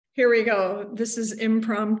Here we go. This is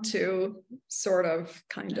impromptu, sort of,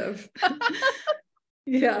 kind of.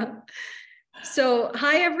 Yeah. So,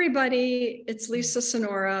 hi, everybody. It's Lisa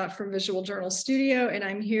Sonora from Visual Journal Studio, and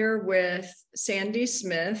I'm here with Sande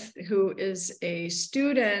Smith, who is a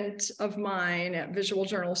student of mine at Visual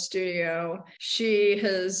Journal Studio. She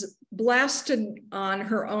has blasted on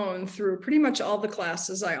her own through pretty much all the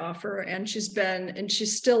classes I offer, and she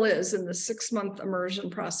still is in the 6-month immersion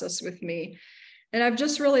process with me. And I've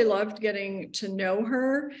just really loved getting to know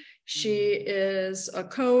her. She is a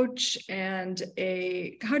coach and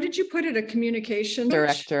how did you put it, a communication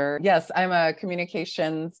director? Yes, I'm a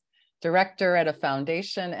communications director at a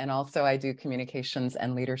foundation, and also I do communications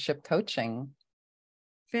and leadership coaching.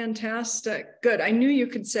 Fantastic. Good. I knew you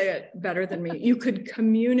could say it better than me. You could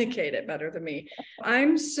communicate it better than me.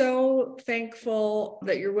 I'm so thankful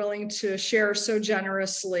that you're willing to share so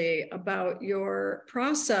generously about your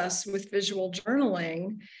process with visual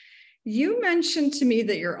journaling. You mentioned to me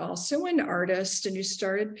that you're also an artist and you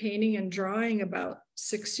started painting and drawing about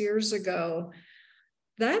 6 years ago.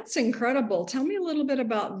 That's incredible. Tell me a little bit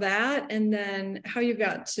about that and then how you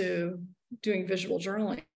got to doing visual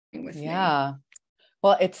journaling with me. Yeah.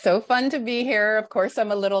 Well, it's so fun to be here. Of course,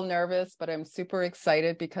 I'm a little nervous, but I'm super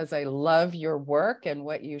excited because I love your work and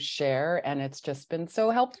what you share, and it's just been so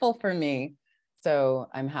helpful for me. So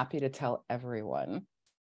I'm happy to tell everyone.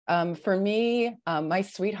 For me, my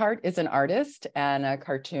sweetheart is an artist and a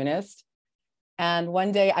cartoonist. And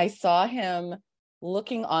one day I saw him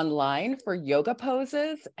looking online for yoga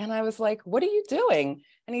poses, and I was like, what are you doing?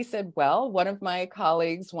 And he said, well, one of my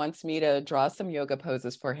colleagues wants me to draw some yoga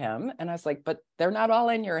poses for him. And I was like, but they're not all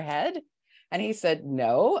in your head? And he said,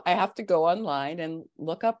 no, I have to go online and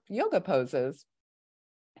look up yoga poses.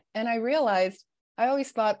 And I realized I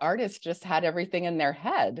always thought artists just had everything in their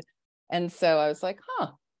head. And so I was like,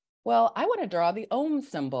 well, I want to draw the Om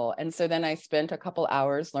symbol. And so then I spent a couple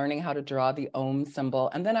hours learning how to draw the Om symbol.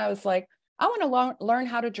 And then I was like, I want to learn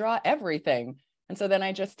how to draw everything. And so then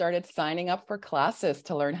I just started signing up for classes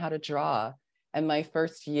to learn how to draw. And my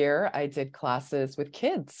first year, I did classes with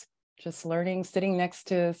kids, just learning, sitting next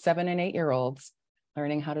to 7 and 8-year-olds,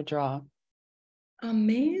 learning how to draw.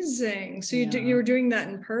 Amazing. So you were doing that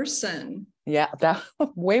in person. Yeah, that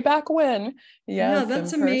way back when. Yes, yeah,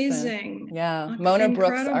 that's amazing. Yeah, Mona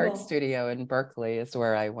Brooks Art Studio in Berkeley is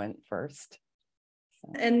where I went first.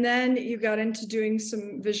 And then you got into doing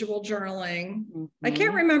some visual journaling. Mm-hmm. I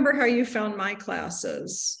can't remember how you found my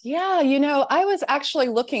classes. Yeah, I was actually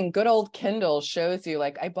looking, good old Kindle shows you,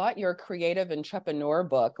 like I bought your Creative Entrepreneur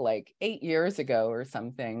book like 8 years ago or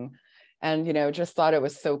something. And, just thought it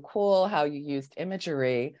was so cool how you used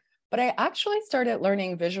imagery. But I actually started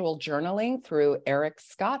learning visual journaling through Eric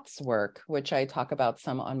Scott's work, which I talk about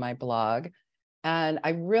some on my blog. And I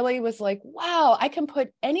really was like, wow, I can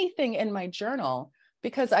put anything in my journal.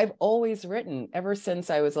 Because I've always written ever since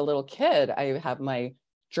I was a little kid. I have my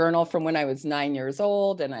journal from when I was 9 years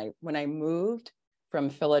old. And when I moved from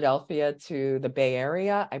Philadelphia to the Bay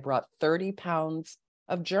Area, I brought 30 pounds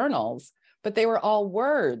of journals, but they were all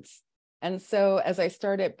words. And so as I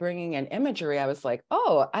started bringing in imagery, I was like,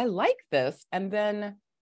 oh, I like this. And then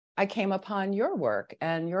I came upon your work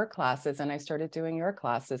and your classes, and I started doing your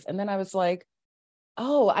classes. And then I was like,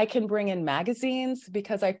 oh, I can bring in magazines,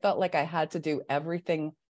 because I felt like I had to do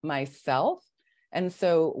everything myself. And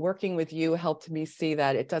so working with you helped me see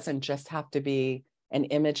that it doesn't just have to be an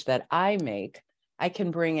image that I make. I can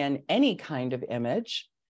bring in any kind of image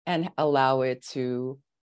and allow it to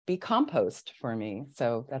be compost for me.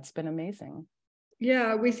 So that's been amazing.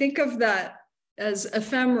 Yeah, we think of that as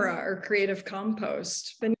ephemera or creative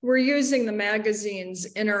compost, but we're using the magazines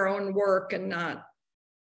in our own work and not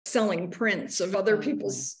selling prints of other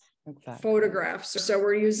people's photographs. So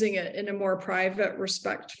we're using it in a more private,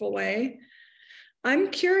 respectful way. I'm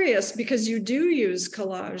curious, because you do use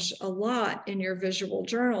collage a lot in your visual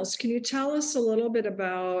journals. Can you tell us a little bit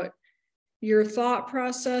about your thought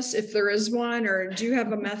process, if there is one, or do you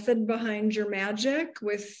have a method behind your magic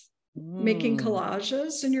with making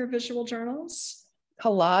collages in your visual journals?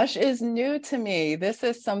 Collage is new to me. This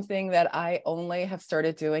is something that I only have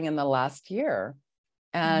started doing in the last year.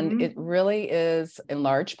 And it really is in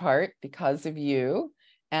large part because of you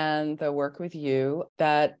and the work with you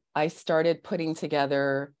that I started putting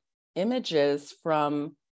together images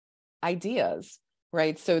from ideas,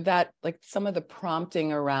 right? So that, like, some of the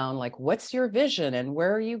prompting around, like, what's your vision and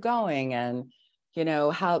where are you going? And,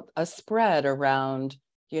 how a spread around,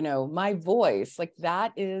 my voice, like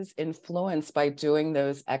that is influenced by doing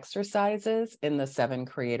those exercises in the 7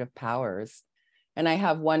 creative powers. And I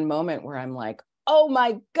have one moment where I'm like, oh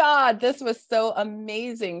my God, this was so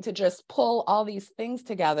amazing to just pull all these things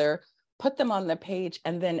together, put them on the page,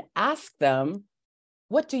 and then ask them,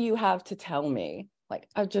 what do you have to tell me? Like,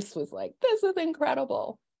 I just was like, this is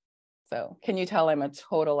incredible. So can you tell I'm a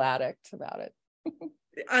total addict about it?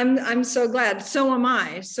 I'm so glad. So am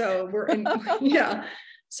I. So we're in, yeah.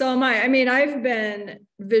 So am I. I mean, I've been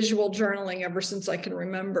visual journaling ever since I can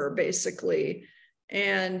remember, basically,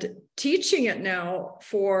 and teaching it now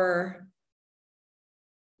for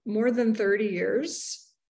more than 30 years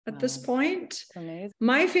at this point. Amazing.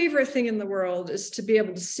 My favorite thing in the world is to be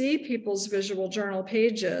able to see people's visual journal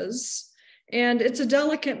pages. And it's a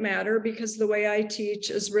delicate matter because the way I teach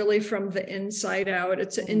is really from the inside out.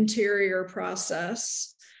 It's an interior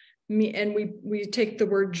process. And we take the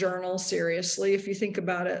word journal seriously. If you think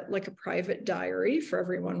about it like a private diary for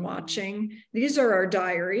everyone watching, these are our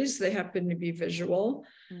diaries. They happen to be visual.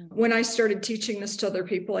 When I started teaching this to other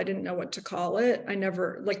people, I didn't know what to call it. I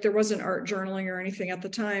never, like, there wasn't art journaling or anything at the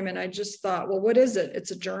time. And I just thought, well, what is it?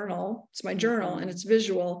 It's a journal. It's my journal and it's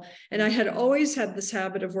visual. And I had always had this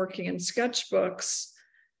habit of working in sketchbooks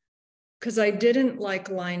because I didn't like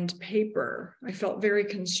lined paper. I felt very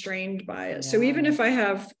constrained by it. So even if I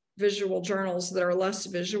have visual journals that are less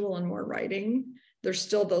visual and more writing, there's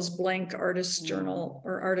still those blank artist journal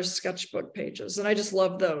or artist sketchbook pages. And I just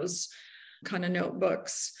love those kind of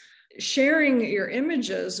notebooks. Sharing your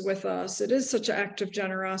images with us, it is such an act of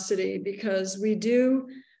generosity because I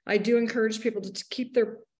do encourage people to keep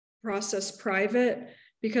their process private,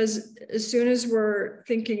 because as soon as we're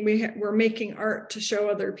thinking we're making art to show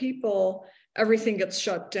other people, everything gets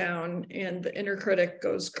shut down and the inner critic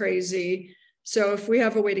goes crazy. So if we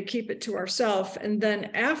have a way to keep it to ourselves, and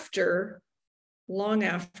then long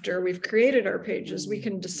after we've created our pages, we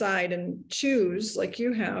can decide and choose, like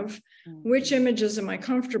you have, which images am I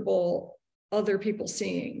comfortable other people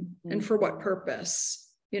seeing and for what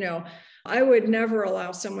purpose? I would never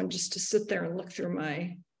allow someone just to sit there and look through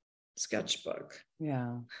my sketchbook.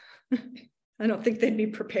 Yeah. I don't think they'd be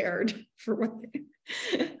prepared for what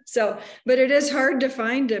but it is hard to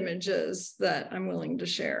find images that I'm willing to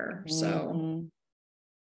share. So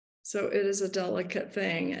it is a delicate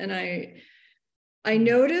thing. And I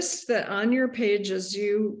noticed that on your pages,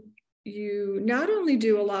 you not only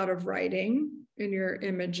do a lot of writing in your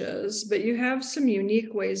images, but you have some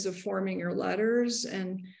unique ways of forming your letters.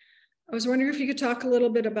 And I was wondering if you could talk a little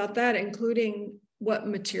bit about that, including what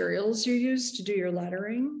materials you use to do your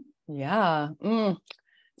lettering. Yeah.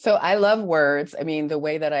 So I love words. I mean, the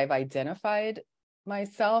way that I've identified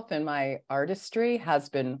myself and my artistry has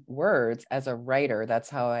been words as a writer. That's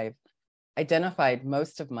how I've identified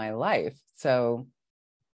most of my life. So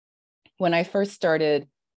when I first started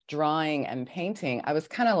drawing and painting, I was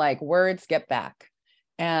kind of like, words, get back.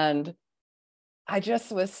 And I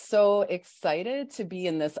just was so excited to be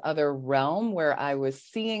in this other realm where I was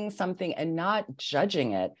seeing something and not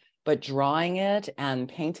judging it, but drawing it and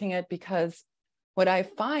painting it, because what I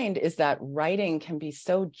find is that writing can be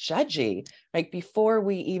so judgy. Like before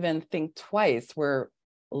we even think twice, we're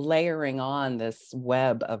layering on this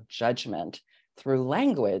web of judgment through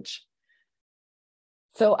language.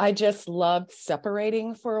 So I just loved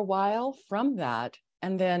separating for a while from that.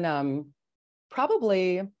 And then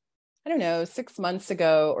probably, I don't know, 6 months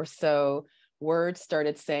ago or so, words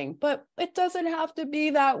started saying, but it doesn't have to be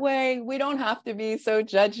that way. We don't have to be so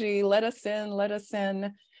judgy. Let us in, let us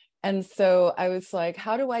in. And so I was like,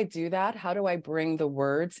 how do I do that? How do I bring the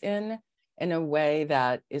words in a way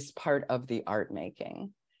that is part of the art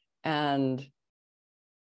making? And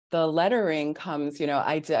the lettering comes,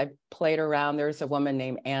 I played around. There's a woman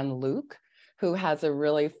named Anne Luke who has a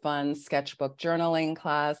really fun sketchbook journaling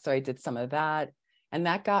class. So I did some of that. And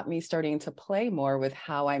that got me starting to play more with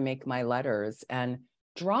how I make my letters and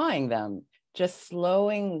drawing them, just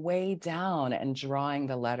slowing way down and drawing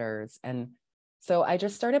the letters. And so I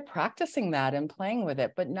just started practicing that and playing with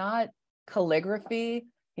it, but not calligraphy.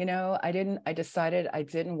 I decided I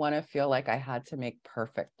didn't want to feel like I had to make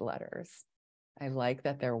perfect letters. I like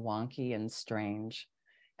that they're wonky and strange.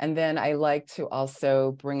 And then I like to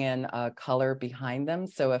also bring in a color behind them.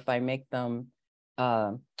 So if I make them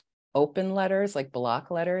open letters, like block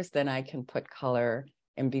letters, then I can put color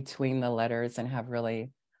in between the letters and have really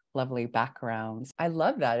lovely backgrounds. I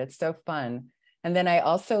love that. It's so fun. And then I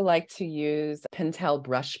also like to use Pentel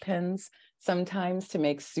brush pens sometimes to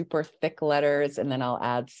make super thick letters, and then I'll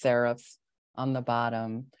add serifs on the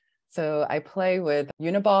bottom. So I play with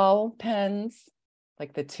Uniball pens,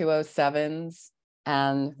 like the 207s,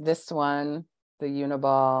 and this one, the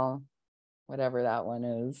Uniball, whatever that one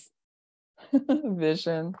is,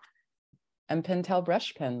 Vision, and Pentel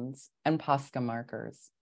brush pens and Posca markers.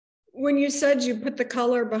 When you said you put the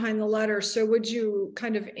color behind the letter, so would you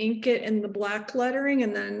kind of ink it in the black lettering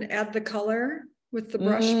and then add the color with the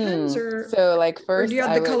brush pens, So like or do first you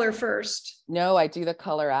add the color first? no, I do the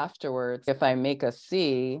color afterwards. If I make a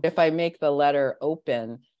C, if I make the letter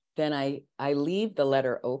open, then I leave the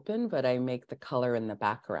letter open, but I make the color in the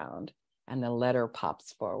background and the letter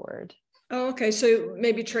pops forward. Oh, okay. So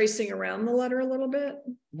maybe tracing around the letter a little bit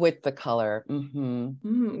With the color.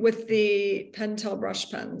 with the Pentel brush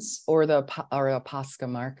pens. Or a Posca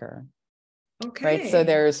marker. Okay. Right. So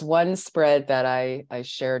there's one spread that I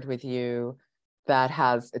shared with you that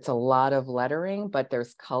it's a lot of lettering, but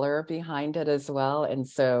there's color behind it as well. And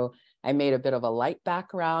so I made a bit of a light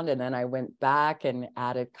background, and then I went back and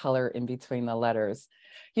added color in between the letters.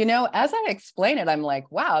 You know, as I explain it, I'm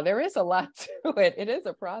like, wow, there is a lot to it. It is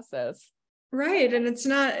a process. Right. And it's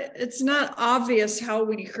not obvious how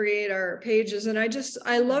we create our pages. And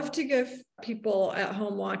I love to give people at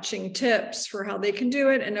home watching tips for how they can do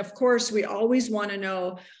it. And of course, we always want to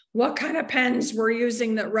know what kind of pens we're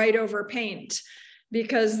using that write over paint,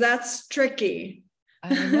 because that's tricky.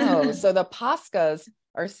 I know. So the Poscas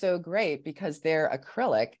are so great because they're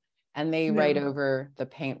acrylic and they write over the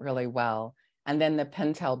paint really well. And then the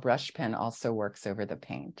Pentel brush pen also works over the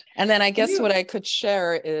paint. And then I guess what I could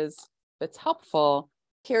share is, if it's helpful,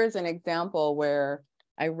 here's an example where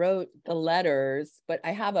I wrote the letters, but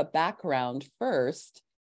I have a background first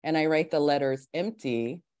and I write the letters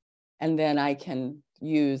empty, and then I can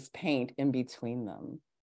use paint in between them.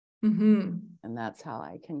 And that's how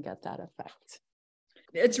I can get that effect.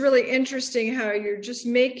 It's really interesting how you're just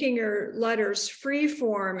making your letters free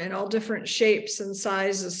form in all different shapes and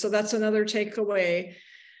sizes. So that's another takeaway.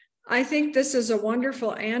 I think this is a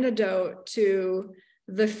wonderful antidote to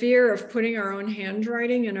the fear of putting our own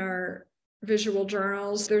handwriting in our visual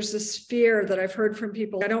journals. There's this fear that I've heard from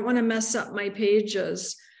people. I don't want to mess up my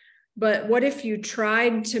pages. But what if you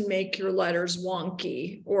tried to make your letters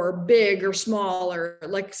wonky or big or small or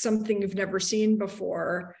like something you've never seen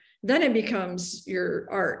before? Then it becomes your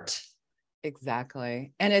art.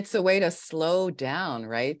 Exactly. And it's a way to slow down,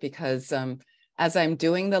 right? Because as I'm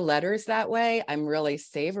doing the letters that way, I'm really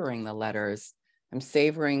savoring the letters. I'm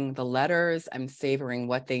savoring the letters. I'm savoring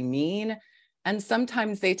what they mean. And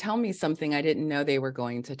sometimes they tell me something I didn't know they were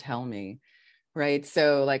going to tell me, right?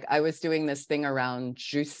 So like I was doing this thing around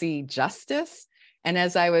juicy justice. And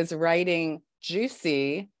as I was writing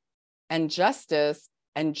juicy and justice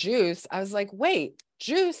and juice, I was like, wait,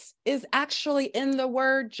 juice is actually in the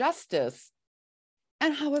word justice.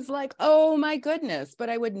 And I was like, oh my goodness, but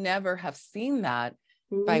I would never have seen that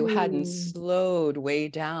if I hadn't slowed way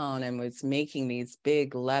down and was making these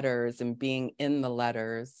big letters and being in the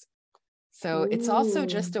letters. So it's also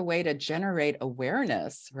just a way to generate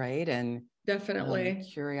awareness, right? And definitely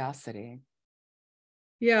curiosity.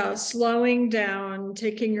 Yeah, slowing down,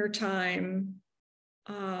 taking your time,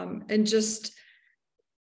 and just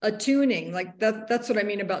attuning, like that's what I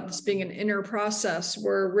mean about this being an inner process.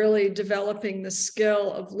 We're really developing the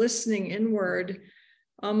skill of listening inward,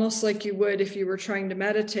 almost like you would if you were trying to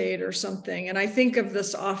meditate or something. And I think of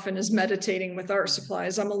this often as meditating with art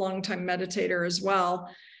supplies. I'm a longtime meditator as well.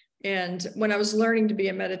 And when I was learning to be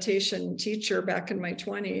a meditation teacher back in my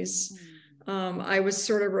 20s, I was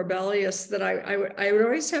sort of rebellious that I would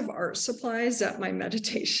always have art supplies at my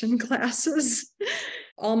meditation classes.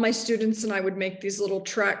 All my students and I would make these little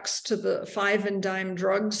treks to the 5 and dime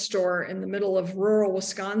drugstore in the middle of rural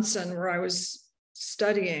Wisconsin where I was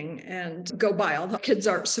studying and go buy all the kids'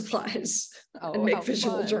 art supplies and make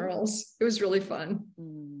visual journals. It was really fun.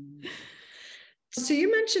 So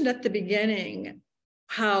you mentioned at the beginning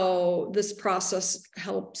how this process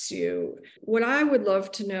helps you. What I would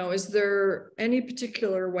love to know, is there any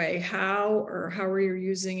particular way how are you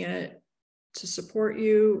using it to support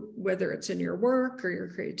you, whether it's in your work or your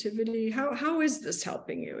creativity? How is this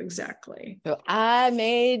helping you exactly? So I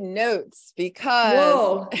made notes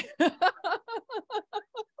because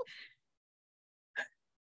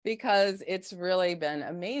because it's really been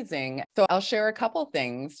amazing. So I'll share a couple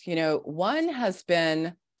things. You know, one has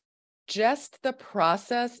been just the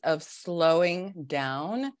process of slowing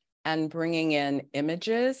down and bringing in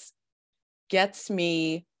images gets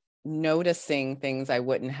me noticing things I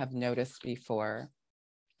wouldn't have noticed before.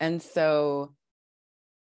 And so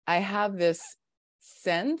I have this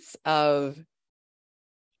sense of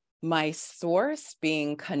my source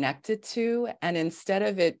being connected to, and instead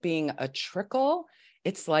of it being a trickle,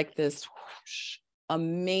 it's like this whoosh,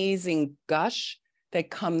 amazing gush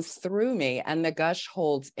that comes through me. And the gush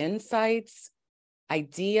holds insights,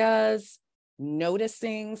 ideas,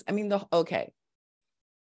 noticings. I mean,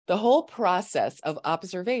 the whole process of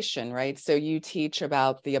observation, right? So you teach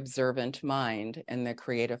about the observant mind and the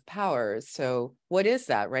creative powers. So what is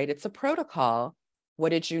that, right? It's a protocol. What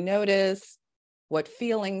did you notice? What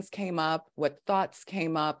feelings came up? What thoughts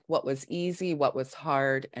came up? What was easy? What was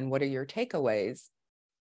hard? And what are your takeaways?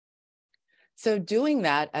 So doing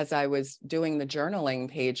that as I was doing the journaling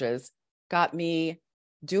pages got me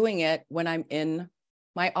doing it when I'm in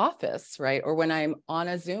my office, right? Or when I'm on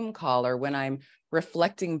a Zoom call, or when I'm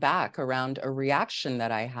reflecting back around a reaction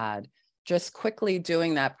that I had. Just quickly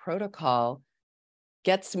doing that protocol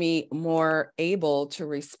gets me more able to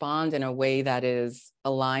respond in a way that is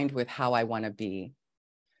aligned with how I want to be.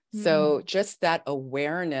 So just that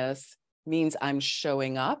awareness means I'm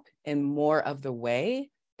showing up in more of the way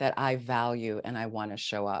that I value and I want to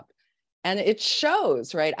show up. And it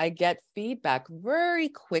shows, right? I get feedback very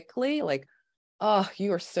quickly, like, oh,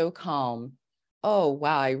 you are so calm. Oh,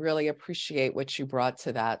 wow, I really appreciate what you brought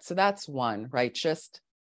to that. So that's one, right? Just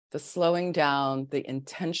the slowing down, the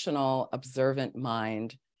intentional, observant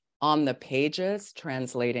mind on the pages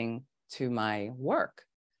translating to my work.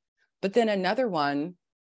 But then another one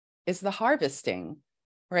is the harvesting,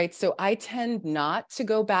 right? So I tend not to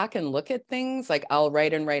go back and look at things. Like I'll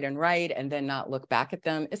write and write and write and then not look back at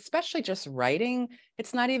them, especially just writing.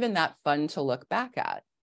 It's not even that fun to look back at.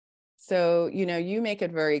 So, you make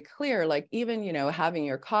it very clear, like even, having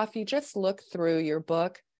your coffee, just look through your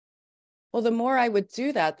book. Well, the more I would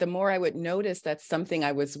do that, the more I would notice that something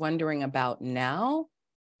I was wondering about now,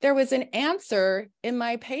 there was an answer in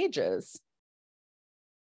my pages.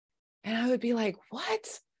 And I would be like,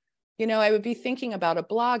 what? I would be thinking about a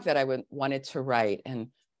blog that I wanted to write. And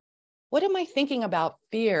what am I thinking about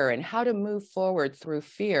fear and how to move forward through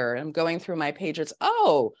fear? I'm going through my pages.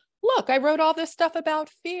 Oh, look, I wrote all this stuff about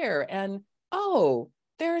fear. And oh,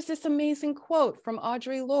 there's this amazing quote from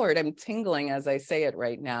Audre Lorde. I'm tingling as I say it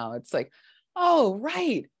right now. It's like, oh,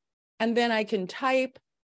 right. And then I can type,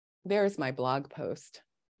 there's my blog post.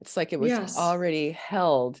 It's like it was already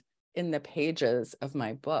held in the pages of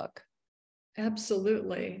my book.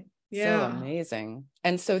 Absolutely. So amazing.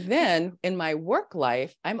 And so then in my work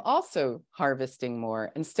life, I'm also harvesting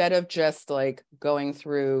more. Instead of just like going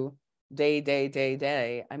through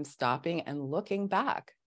day, I'm stopping and looking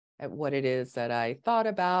back at what it is that I thought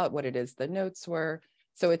about, what it is the notes were.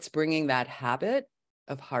 So it's bringing that habit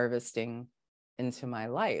of harvesting into my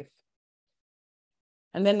life.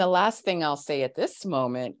 And then the last thing I'll say at this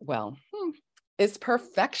moment, is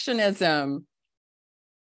perfectionism.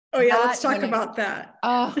 Oh yeah, let's talk about that.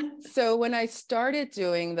 So when I started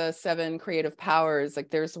doing the 7 creative powers, like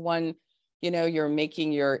there's one, you're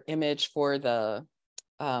making your image for the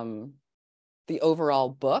overall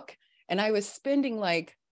book. And I was spending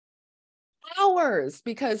like hours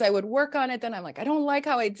because I would work on it. Then I'm like, I don't like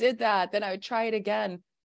how I did that. Then I would try it again.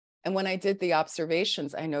 And when I did the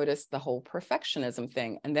observations, I noticed the whole perfectionism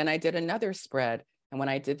thing. And then I did another spread. And when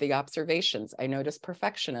I did the observations, I noticed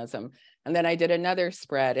perfectionism. And then I did another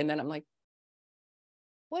spread. And then I'm like,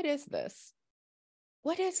 what is this?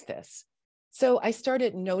 What is this? So I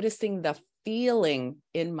started noticing the feeling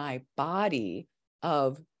in my body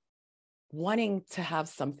of wanting to have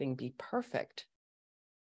something be perfect,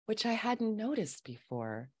 which I hadn't noticed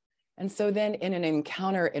before. And so then in an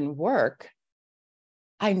encounter in work,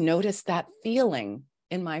 I noticed that feeling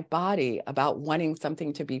in my body about wanting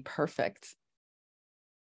something to be perfect.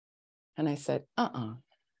 And I said,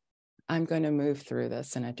 I'm going to move through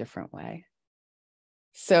this in a different way.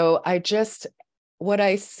 So what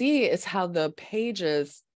I see is how the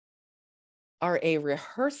pages are a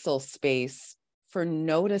rehearsal space for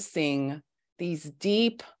noticing these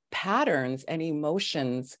deep patterns and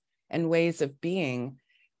emotions and ways of being.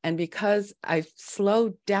 And because I've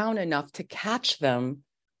slowed down enough to catch them,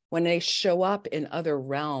 when they show up in other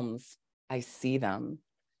realms, I see them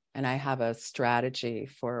and I have a strategy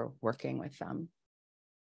for working with them.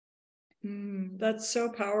 That's so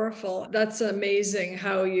powerful. That's amazing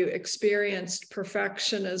how you experienced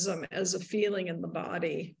perfectionism as a feeling in the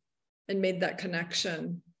body and made that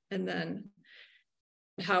connection, and then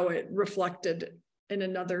how it reflected in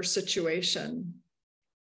another situation.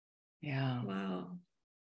 Yeah. Wow.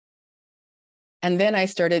 And then I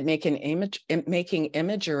started making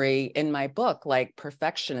imagery in my book, like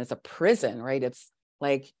perfection is a prison, right? It's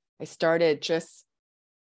like I started just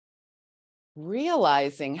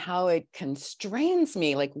realizing how it constrains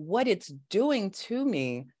me, like what it's doing to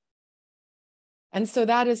me. And so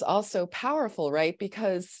that is also powerful, right?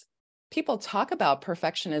 Because people talk about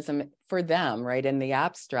perfectionism for them, right, in the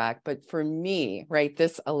abstract. But for me, right,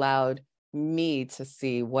 this allowed me to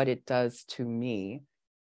see what it does to me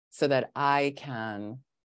so that I can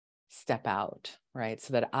step out, right?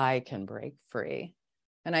 So that I can break free.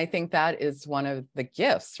 And I think that is one of the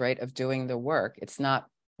gifts, right, of doing the work. It's not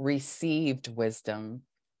received wisdom,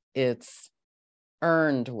 it's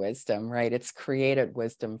earned wisdom, right? It's created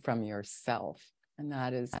wisdom from yourself. And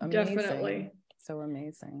that is amazing. Definitely. So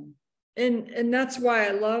amazing. And that's why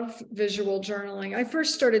I love visual journaling. I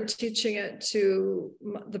first started teaching it to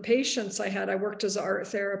the patients I had. I worked as an art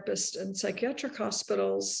therapist in psychiatric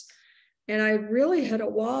hospitals, and I really hit a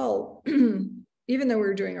wall. Even though we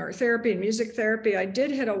were doing art therapy and music therapy, I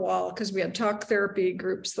did hit a wall because we had talk therapy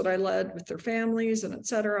groups that I led with their families and et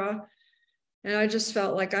cetera. And I just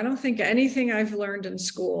felt like, I don't think anything I've learned in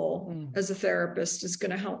school as a therapist is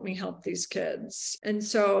going to help me help these kids. And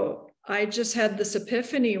so I just had this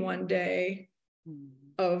epiphany one day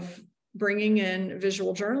of bringing in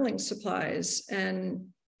visual journaling supplies. And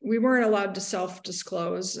we weren't allowed to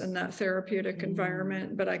self-disclose in that therapeutic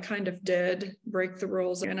environment, but I kind of did break the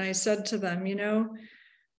rules. And I said to them, you know,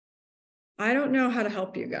 I don't know how to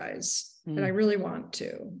help you guys, and I really want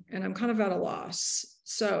to, and I'm kind of at a loss.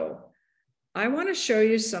 So I want to show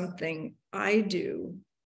you something I do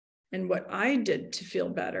and what I did to feel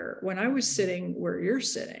better when I was sitting where you're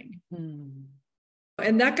sitting.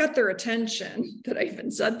 And that got their attention that I even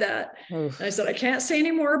said that. I said, I can't say any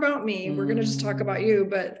more about me. We're going to just talk about you,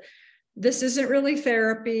 but this isn't really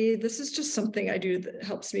therapy. This is just something I do that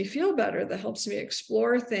helps me feel better, that helps me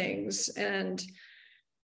explore things. And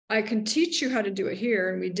I can teach you how to do it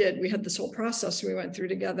here. And we did. We had this whole process we went through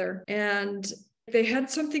together. And they had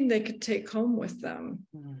something they could take home with them.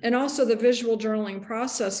 And also the visual journaling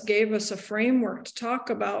process gave us a framework to talk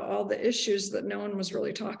about all the issues that no one was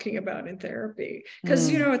really talking about in therapy.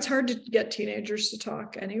 Because, you know, it's hard to get teenagers to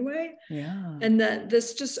talk anyway. Yeah. And that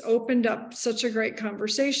this just opened up such a great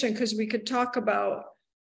conversation because we could talk about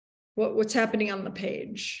what's happening on the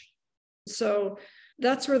page. So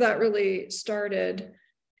that's where that really started.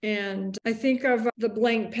 And I think of the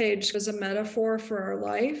blank page as a metaphor for our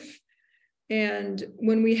life. And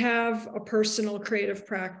when we have a personal creative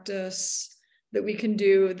practice that we can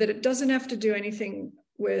do, that it doesn't have to do anything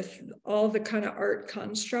with all the kind of art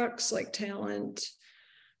constructs like talent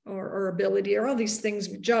or ability or all these things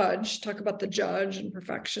we talk about the judge and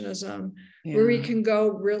perfectionism, where we can go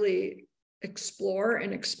really explore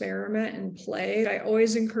and experiment and play. I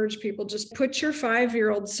always encourage people, just put your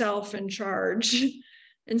 5-year-old self in charge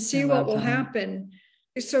and see what will happen.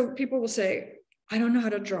 So people will say, I don't know how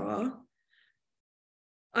to draw.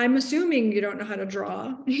 I'm assuming you don't know how to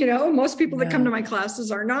draw. You know, most people that come to my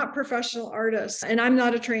classes are not professional artists, and I'm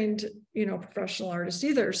not a trained, you know, professional artist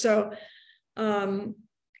either. So,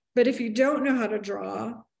 but if you don't know how to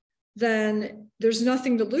draw, then there's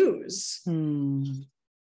nothing to lose. And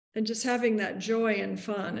just having that joy and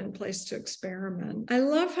fun and place to experiment. I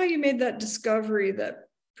love how you made that discovery that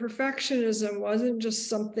perfectionism wasn't just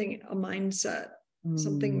something, a mindset,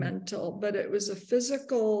 something mental, but it was a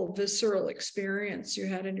physical, visceral experience you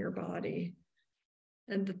had in your body.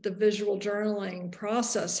 And that the visual journaling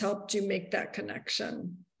process helped you make that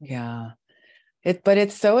connection. Yeah. But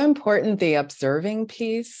it's so important, the observing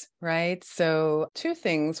piece, right? So 2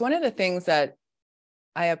 things. One of the things that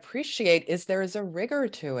I appreciate is there is a rigor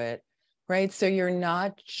to it, right? So you're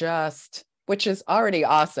not just, which is already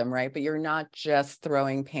awesome, right? But you're not just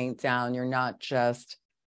throwing paint down. You're not just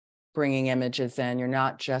bringing images in. You're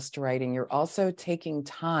not just writing. You're also taking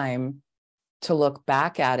time to look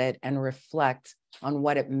back at it and reflect on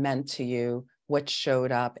what it meant to you, what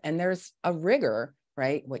showed up. And there's a rigor,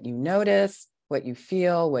 right? What you notice, what you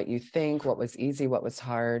feel, what you think, what was easy, what was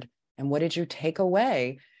hard, and what did you take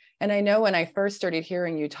away? And I know when I first started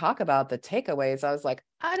hearing you talk about the takeaways, I was like,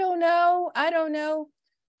 I don't know.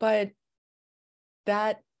 But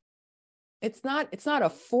that it's not a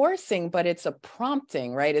forcing, but it's a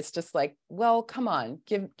prompting, right? It's just like, well, come on,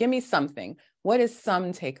 give me something. What is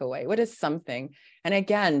some takeaway? What is something? And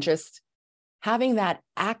again, just having that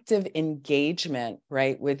active engagement,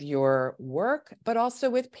 right, with your work, but also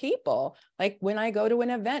with people. Like when I go to an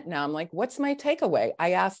event now, I'm like, what's my takeaway?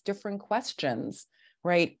 I ask different questions,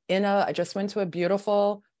 right? I just went to a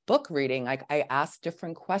beautiful book reading. Like I asked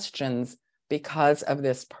different questions because of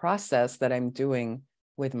this process that I'm doing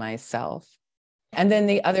with myself. And then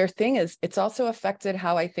the other thing is it's also affected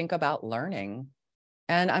how I think about learning.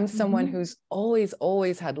 And I'm someone who's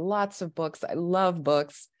always had lots of books. I love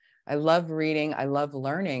books. I love reading. I love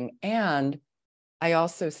learning. And I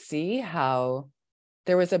also see how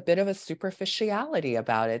there was a bit of a superficiality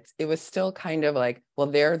about it. It was still kind of like, well,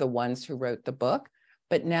 they're the ones who wrote the book.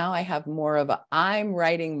 But now I have more of I'm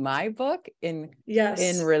writing my book in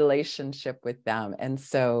relationship with them. And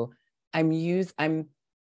so I'm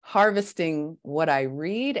harvesting what I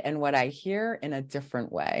read and what I hear in a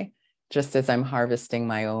different way, just as I'm harvesting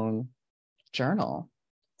my own journal.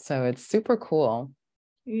 So it's super cool.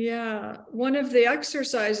 Yeah. One of the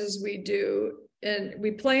exercises we do, and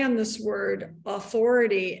we play on this word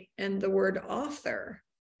authority and the word author,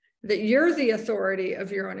 that you're the authority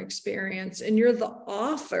of your own experience and you're the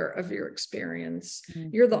author of your experience.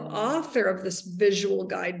 You're the author of this visual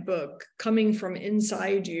guidebook coming from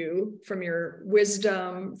inside you, from your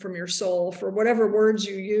wisdom, from your soul, for whatever words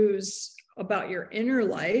you use about your inner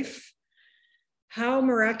life. How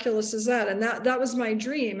miraculous is that? And that was my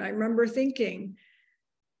dream. I remember thinking,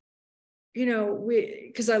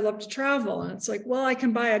 because I love to travel, and it's like, well, I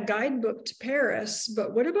can buy a guidebook to Paris,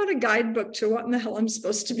 but what about a guidebook to what in the hell I'm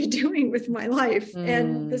supposed to be doing with my life?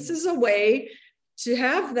 And this is a way to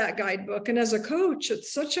have that guidebook. And as a coach,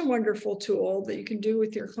 it's such a wonderful tool that you can do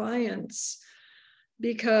with your clients,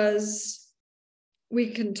 because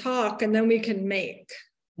we can talk and then we can make,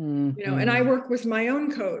 and I work with my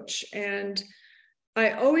own coach, and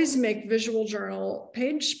I always make visual journal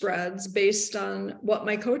page spreads based on what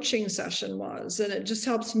my coaching session was. And it just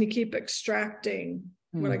helps me keep extracting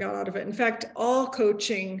what I got out of it. In fact, all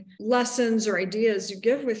coaching lessons or ideas you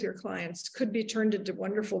give with your clients could be turned into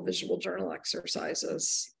wonderful visual journal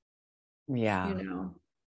exercises. Yeah.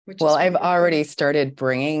 Well, I've already started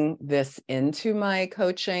bringing this into my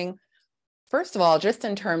coaching. First of all, just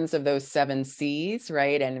in terms of those 7 C's,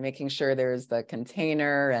 right? And making sure there's the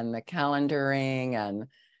container and the calendaring and,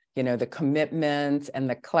 the commitment and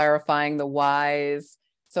the clarifying the whys.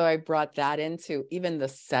 So I brought that into even the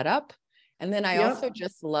setup. And then I also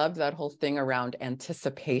just love that whole thing around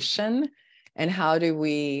anticipation and how do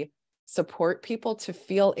we support people to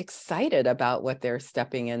feel excited about what they're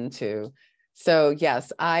stepping into. So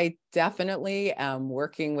yes, I definitely am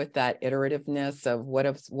working with that iterativeness of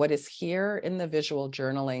what is here in the visual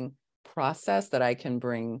journaling process that I can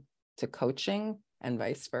bring to coaching and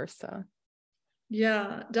vice versa.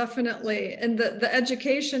 Yeah, definitely. And the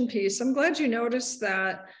education piece, I'm glad you noticed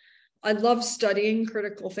that. I love studying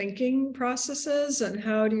critical thinking processes and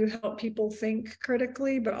how do you help people think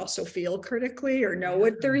critically, but also feel critically or know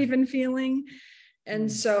what they're even feeling.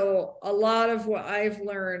 And so a lot of what I've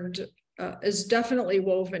learned is definitely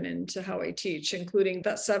woven into how I teach, including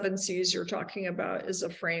that 7 C's you're talking about is a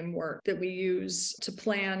framework that we use to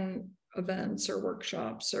plan events or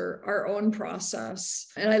workshops or our own process.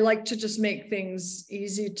 And I like to just make things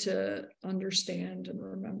easy to understand and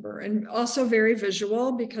remember, and also very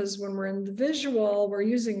visual, because when we're in the visual, we're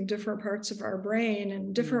using different parts of our brain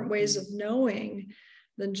and different ways of knowing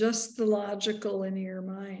than just the logical linear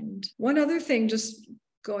mind. One other thing, just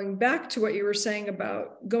going back to what you were saying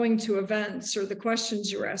about going to events or the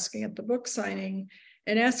questions you were asking at the book signing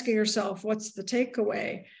and asking yourself, what's the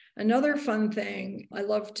takeaway? Another fun thing I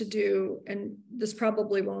love to do, and this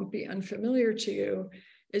probably won't be unfamiliar to you,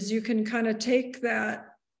 is you can kind of take that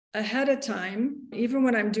ahead of time. Even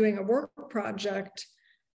when I'm doing a work project,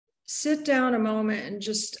 sit down a moment and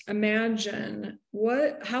just imagine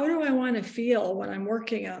how do I want to feel when I'm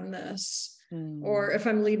working on this? Or if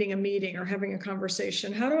I'm leading a meeting or having a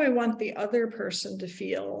conversation, how do I want the other person to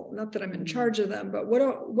feel? Not that I'm in charge of them, but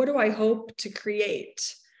what do I hope to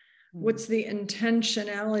create? What's the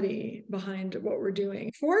intentionality behind what we're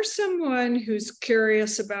doing? For someone who's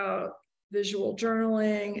curious about visual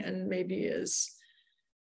journaling and maybe is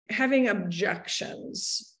having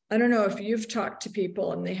objections, I don't know if you've talked to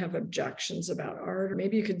people and they have objections about art, or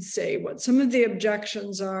maybe you could say what some of the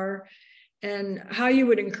objections are and how you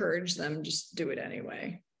would encourage them just do it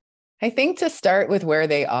anyway. I think to start with where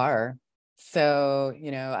they are. So,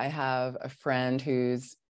 I have a friend who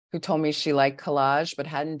told me she liked collage, but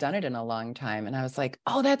hadn't done it in a long time. And I was like,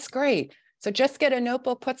 oh, that's great. So just get a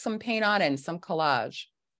notebook, put some paint on it and some collage.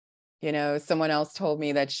 Someone else told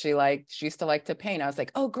me that she used to like to paint. I was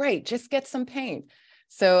like, oh, great, just get some paint.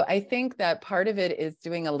 So I think that part of it is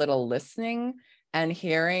doing a little listening and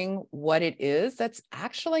hearing what it is that's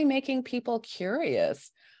actually making people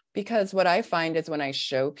curious. Because what I find is when I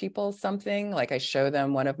show people something, like I show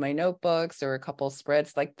them one of my notebooks or a couple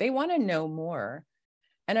spreads, like they want to know more.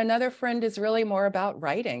 And another friend is really more about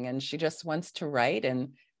writing and she just wants to write.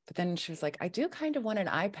 But then she was like, I do kind of want an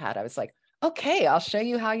iPad. I was like, okay, I'll show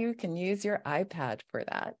you how you can use your iPad for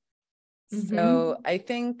that. So I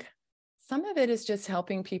think some of it is just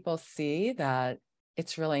helping people see that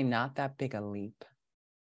it's really not that big a leap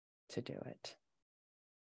to do it.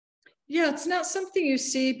 Yeah, it's not something you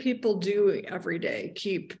see people do every day,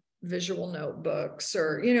 keep visual notebooks,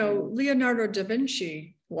 or, Leonardo da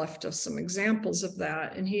Vinci left us some examples of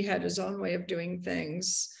that, and he had his own way of doing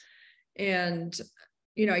things. And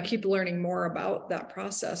I keep learning more about that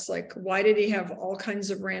process. Like, why did he have all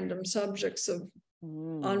kinds of random subjects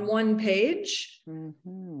on one page?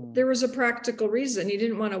 There was a practical reason. He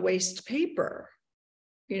didn't want to waste paper.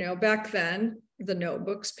 Back then, the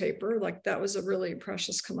notebooks, paper, like that was a really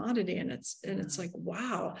precious commodity. And it's like,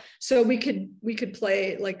 wow. So we could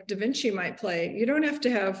play like Da Vinci might play. You don't have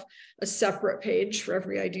to have a separate page for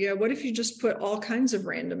every idea. What if you just put all kinds of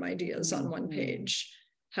random ideas on one page?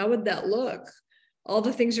 How would that look? All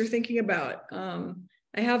the things you're thinking about.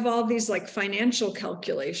 I have all these like financial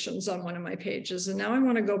calculations on one of my pages, and now I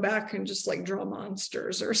want to go back and just like draw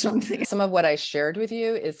monsters or something. Some of what I shared with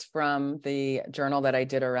you is from the journal that I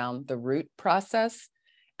did around the root process.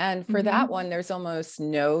 And for that one, there's almost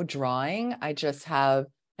no drawing. I just have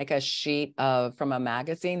like a sheet from a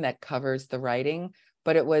magazine that covers the writing,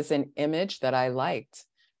 but it was an image that I liked,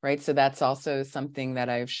 right? So that's also something that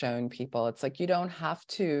I've shown people. It's like, you don't have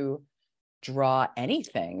to draw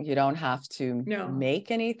anything. You don't have to make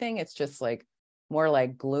anything. It's just like more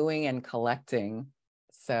like gluing and collecting.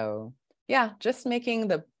 So yeah, just making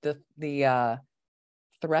the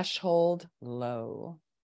threshold low.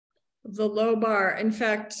 The low bar. In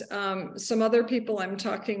fact, some other people I'm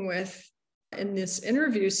talking with in this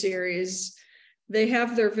interview series, they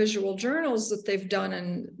have their visual journals that they've done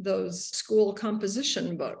in those school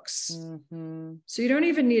composition books. So you don't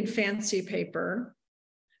even need fancy paper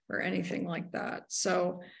or anything like that.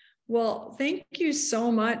 So, well, thank you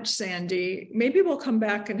so much, Sande. Maybe we'll come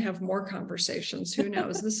back and have more conversations. Who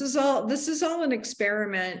knows? This is all an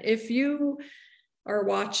experiment. If you are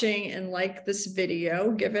watching and like this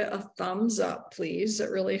video, give it a thumbs up, please. It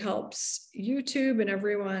really helps YouTube and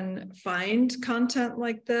everyone find content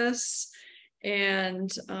like this.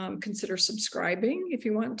 And consider subscribing if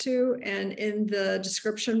you want to. And in the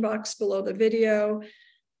description box below the video,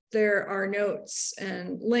 there are notes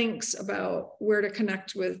and links about where to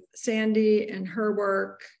connect with Sande and her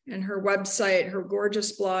work and her website, her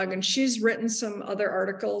gorgeous blog. And she's written some other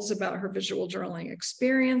articles about her visual journaling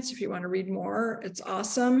experience. If you want to read more, it's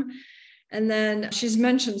awesome. And then she's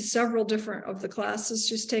mentioned several different of the classes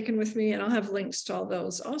she's taken with me, and I'll have links to all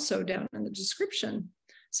those also down in the description.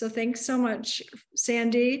 So thanks so much,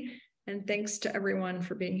 Sande, and thanks to everyone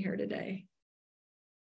for being here today.